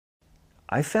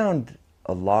I found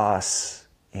a loss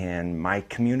in my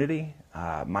community,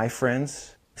 my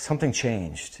friends. Something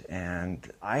changed, and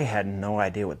I had no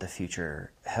idea what the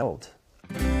future held.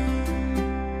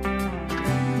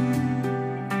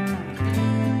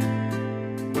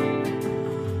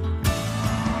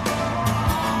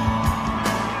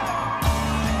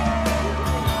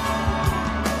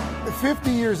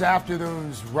 50 years after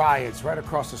those riots right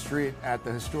across the street at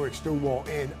the historic Stonewall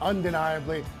Inn,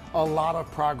 undeniably, a lot of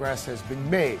progress has been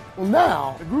made. Well,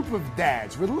 now, a group of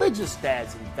dads, religious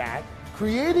dads in fact,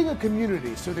 creating a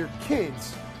community so their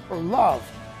kids are loved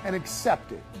and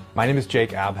accepted. My name is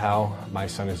Jake Abhow, my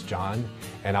son is John,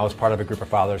 and I was part of a group of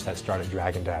fathers that started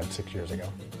Dragon Dad 6 years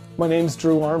ago. My name's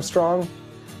Drew Armstrong.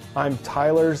 I'm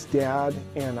Tyler's dad,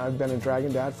 and I've been a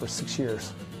Dragon Dad for 6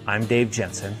 years. I'm Dave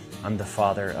Jensen. I'm the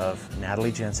father of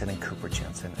Natalie Jensen and Cooper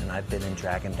Jensen, and I've been in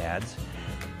Dragon Dads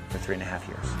for 3.5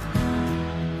 years.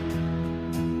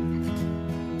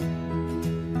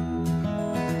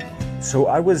 So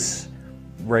I was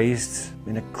raised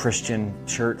in a Christian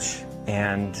church,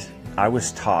 and I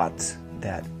was taught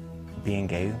that being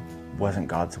gay wasn't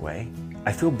God's way.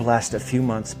 I feel blessed a few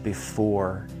months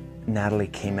before Natalie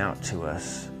came out to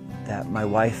us that my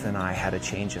wife and I had a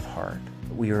change of heart.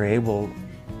 We were able,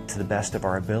 to the best of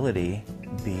our ability,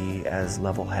 be as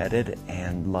level-headed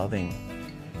and loving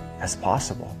as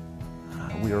possible.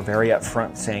 We were very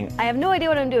upfront saying, I have no idea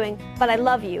what I'm doing, but I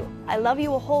love you. I love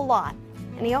you a whole lot.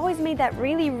 And he always made that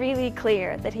really, really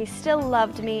clear that he still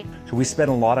loved me. So we spent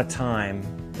a lot of time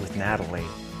with Natalie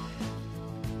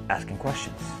asking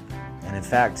questions. And in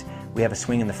fact, we have a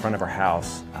swing in the front of our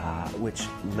house, which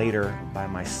later by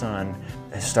my son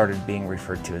has started being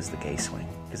referred to as the gay swing.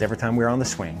 Because every time we were on the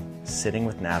swing, sitting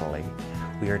with Natalie,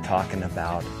 we were talking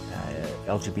about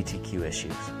LGBTQ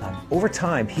issues. Over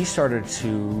time, he started to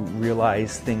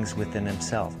realize things within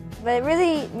himself. But it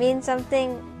really means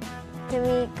something to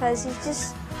me because I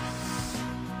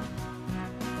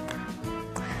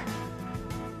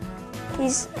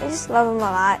just love him a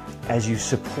lot. As you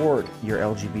support your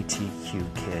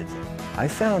LGBTQ kids, I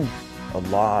found a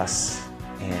loss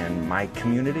in my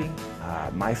community,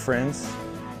 my friends.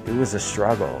 It was a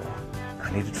struggle.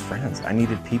 I needed friends. I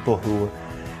needed people who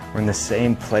were in the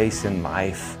same place in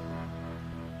life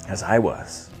as I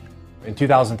was. In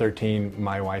 2013,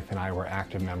 my wife and I were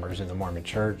active members in the Mormon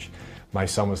church. My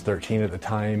son was 13 at the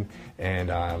time,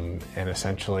 and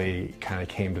essentially kind of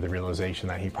came to the realization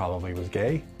that he probably was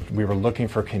gay. We were looking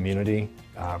for community.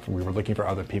 We were looking for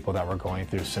other people that were going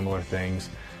through similar things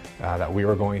that we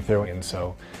were going through, and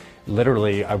so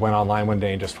literally I went online one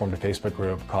day and just formed a Facebook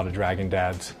group called a Dragon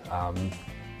Dads.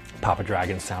 Papa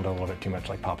Dragon sounded a little bit too much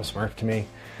like Papa Smurf to me.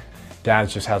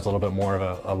 Dads just has a little bit more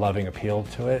of a loving appeal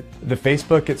to it. The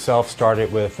Facebook itself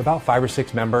started with about 5 or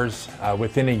 6 members.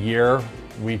 Within a year,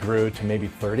 we grew to maybe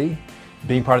 30.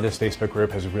 Being part of this Facebook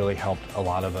group has really helped a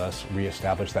lot of us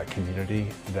reestablish that community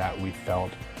that we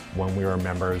felt when we were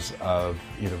members of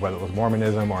either whether it was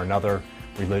Mormonism or another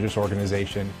religious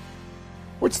organization.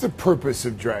 What's the purpose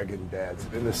of Dragon Dads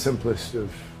in the simplest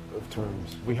of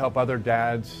terms? We help other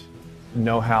dads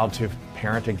know how to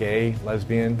parent a gay,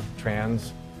 lesbian,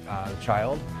 trans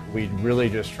child. We really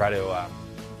just try to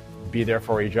be there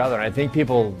for each other. And I think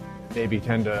people maybe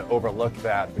tend to overlook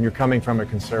that. When you're coming from a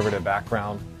conservative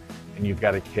background and you've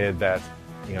got a kid that,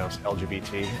 you know, is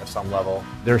LGBT at some level,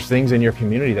 there's things in your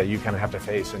community that you kind of have to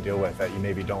face and deal with that you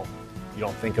maybe don't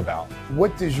think about.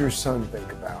 What does your son think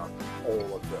about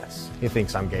all of this? He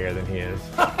thinks I'm gayer than he is.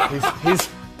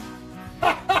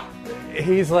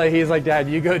 He's like, Dad,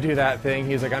 you go do that thing.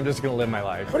 He's like, I'm just going to live my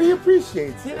life. But he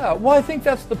appreciates it. Yeah, well, I think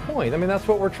that's the point. I mean, that's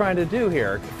what we're trying to do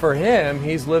here. For him,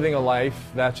 he's living a life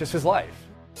that's just his life.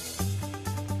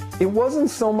 It wasn't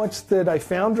so much that I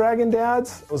found Dragon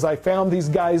Dads, it was I found these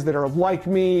guys that are like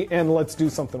me and let's do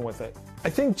something with it. I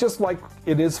think just like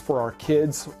it is for our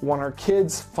kids, when our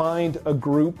kids find a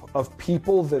group of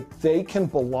people that they can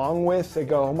belong with, they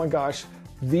go, oh my gosh,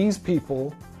 these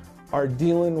people are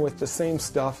dealing with the same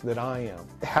stuff that I am.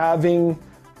 Having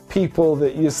people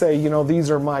that you say, you know, these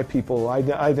are my people, I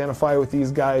identify with these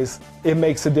guys, it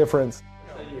makes a difference.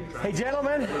 Hey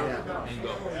gentlemen,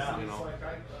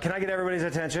 can I get everybody's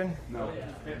attention? No.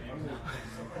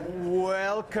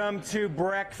 Welcome to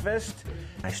breakfast.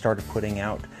 I started putting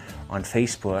out on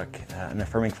Facebook an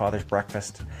Affirming Fathers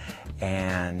breakfast,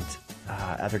 and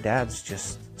other dads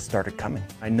just started coming.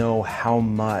 I know how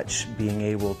much being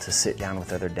able to sit down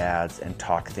with other dads and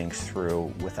talk things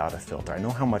through without a filter, I know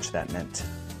how much that meant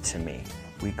to me.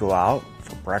 We go out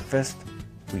for breakfast,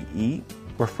 we eat,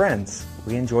 we're friends.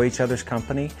 We enjoy each other's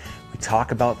company, we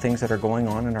talk about things that are going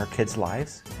on in our kids'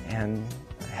 lives, and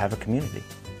have a community.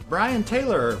 Brian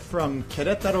Taylor from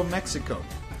Querétaro, Mexico.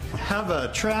 I have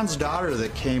a trans daughter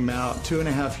that came out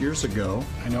 2.5 years ago.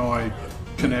 I know I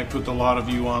connect with a lot of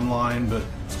you online, but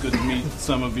it's good to meet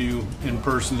some of you in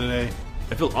person today.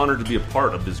 I feel honored to be a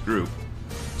part of this group,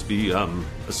 to be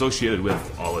associated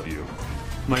with all of you.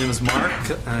 My name is Mark,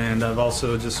 and I've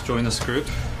also just joined this group.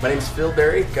 My name is Phil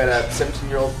Berry, got a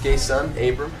 17-year-old gay son,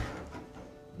 Abram.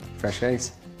 Fresh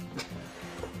eggs. You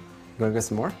want to go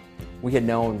some more? We had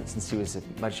known since he was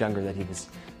much younger that he was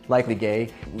likely gay.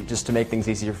 Just to make things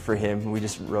easier for him, we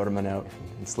just wrote him a note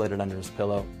and slid it under his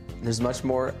pillow. There's much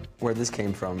more where this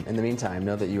came from. In the meantime,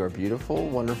 know that you are beautiful,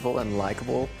 wonderful, and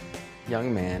likable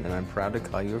young man, and I'm proud to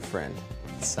call you a friend.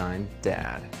 Signed,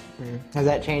 Dad. Has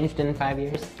that changed in 5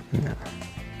 years? No.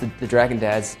 The Dragon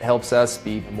Dads helps us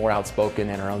be more outspoken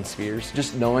in our own spheres.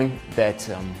 Just knowing that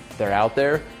they're out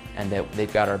there and that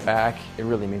they've got our back, it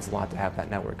really means a lot to have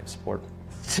that network of support.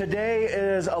 Today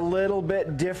is a little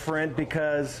bit different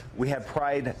because we have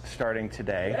Pride starting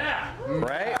today. Yeah.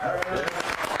 Right?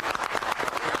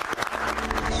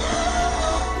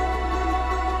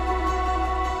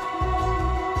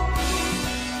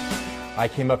 I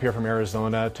came up here from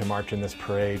Arizona to march in this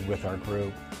parade with our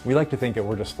group. We like to think that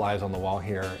we're just flies on the wall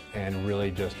here and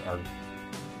really just are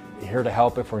here to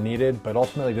help if we're needed, but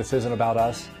ultimately this isn't about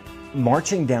us.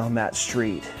 Marching down that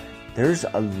street, there's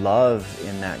a love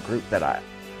in that group that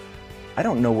I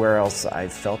don't know where else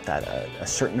I've felt that, a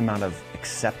certain amount of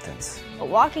acceptance.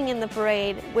 Walking in the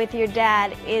parade with your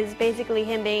dad is basically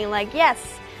him being like,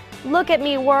 yes, look at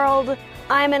me world,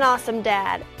 I'm an awesome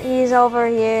dad. He's over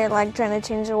here like trying to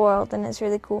change the world, and it's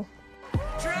really cool.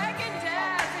 Dragon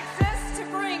Dads exists to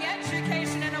bring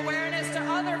education and awareness to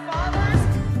other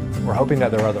fathers. We're hoping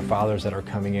that there are other fathers that are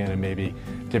coming in and maybe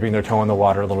dipping their toe in the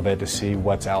water a little bit to see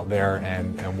what's out there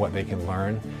and what they can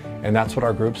learn. And that's what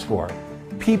our group's for.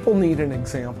 People need an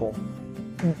example.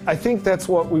 I think that's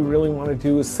what we really want to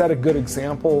do, is set a good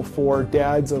example for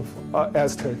dads of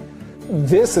as to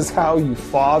this is how you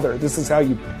father, this is how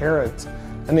you parent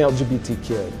an LGBT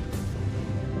kid.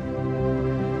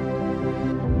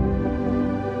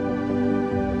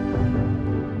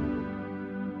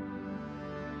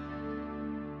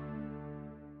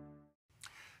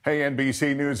 Hey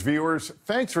NBC News viewers,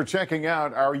 thanks for checking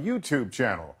out our YouTube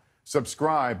channel.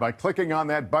 Subscribe by clicking on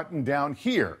that button down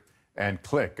here and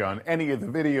click on any of the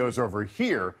videos over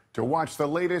here to watch the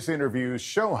latest interviews,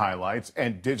 show highlights,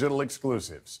 and digital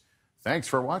exclusives. Thanks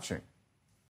for watching.